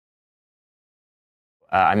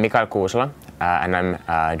I'm Mikael Kuusela, and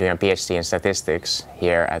I'm doing a PhD in statistics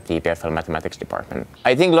here at the EPFL mathematics department.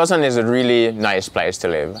 I think Lausanne is a really nice place to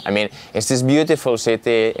live. I mean, it's this beautiful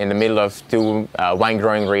city in the middle of two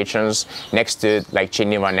wine-growing regions, next to Lake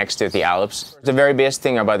Geneva, next to the Alps. The very best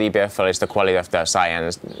thing about EPFL is the quality of the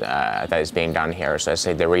science that is being done here, so I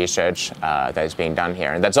say the research that is being done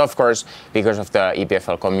here. And that's of course because of the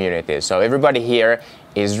EPFL community. So everybody here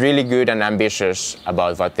is really good and ambitious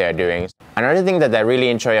about what they're doing. Another thing that I really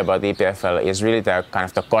enjoy about EPFL is really the kind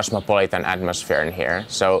of the cosmopolitan atmosphere in here.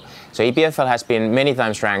 So EPFL has been many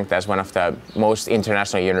times ranked as one of the most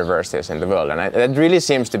international universities in the world, and that really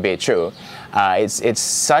seems to be true. It's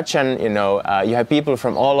such an, you have people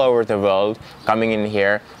from all over the world coming in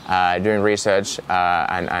here, doing research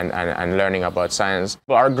and learning about science.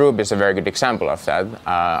 Well, our group is a very good example of that.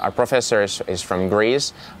 Our professor is from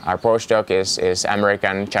Greece, our postdoc is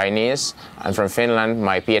American Chinese, and from Finland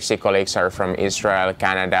my PhD colleagues are from Israel,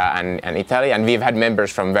 Canada and Italy, and we've had members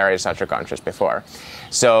from various other countries before.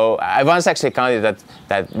 So I once actually counted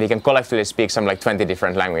that we can collectively speak some like 20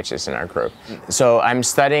 different languages in our group. So I'm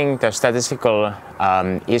studying the statistical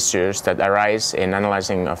issues that arise in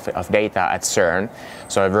analyzing of data at CERN.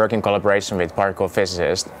 So I work in collaboration with particle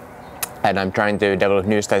physicists, and I'm trying to develop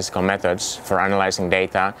new statistical methods for analyzing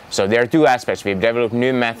data. So there are two aspects. We've developed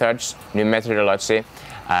new methods, new methodology,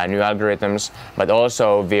 new algorithms, but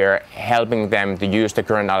also we're helping them to use the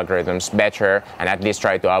current algorithms better and at least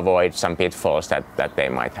try to avoid some pitfalls that they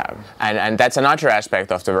might have. And that's another aspect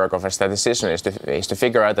of the work of a statistician is to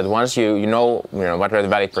figure out that once you know what are the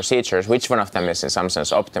valid procedures, which one of them is in some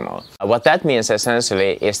sense optimal. What that means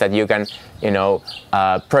essentially is that you can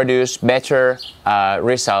produce better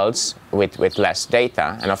results with less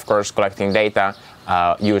data, and of course collecting data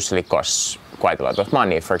usually costs quite a lot of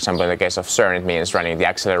money. For example, in the case of CERN, it means running the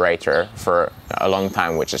accelerator for a long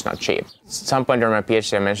time, which is not cheap. At some point during my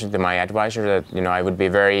PhD, I mentioned to my advisor that I would be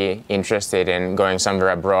very interested in going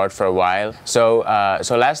somewhere abroad for a while. So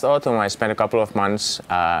last autumn, I spent a couple of months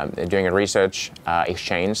doing a research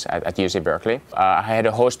exchange at UC Berkeley. I had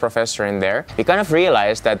a host professor in there. We kind of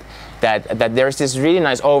realized that there's this really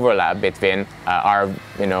nice overlap between our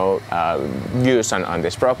views on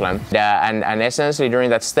this problem. And essentially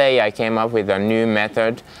during that stay, I came up with a new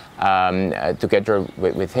method together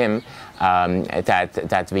with him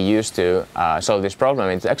that we use to solve this problem.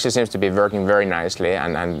 It actually seems to be working very nicely,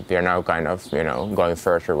 and we are now kind of going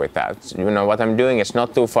further with that. What I'm doing is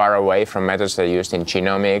not too far away from methods that are used in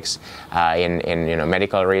genomics, in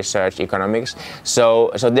medical research, economics.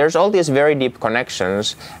 So there's all these very deep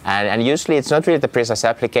connections, and usually it's not really the precise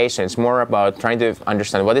application. It's more about trying to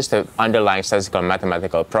understand what is the underlying statistical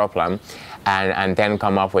mathematical problem, and then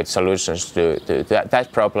come up with solutions to that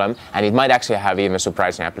problem. And it might actually have even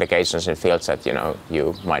surprising applications in fields that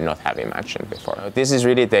you might not have imagined before. This is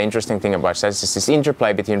really the interesting thing about statistics, this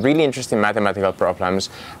interplay between really interesting mathematical problems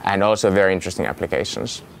and also very interesting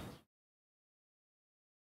applications.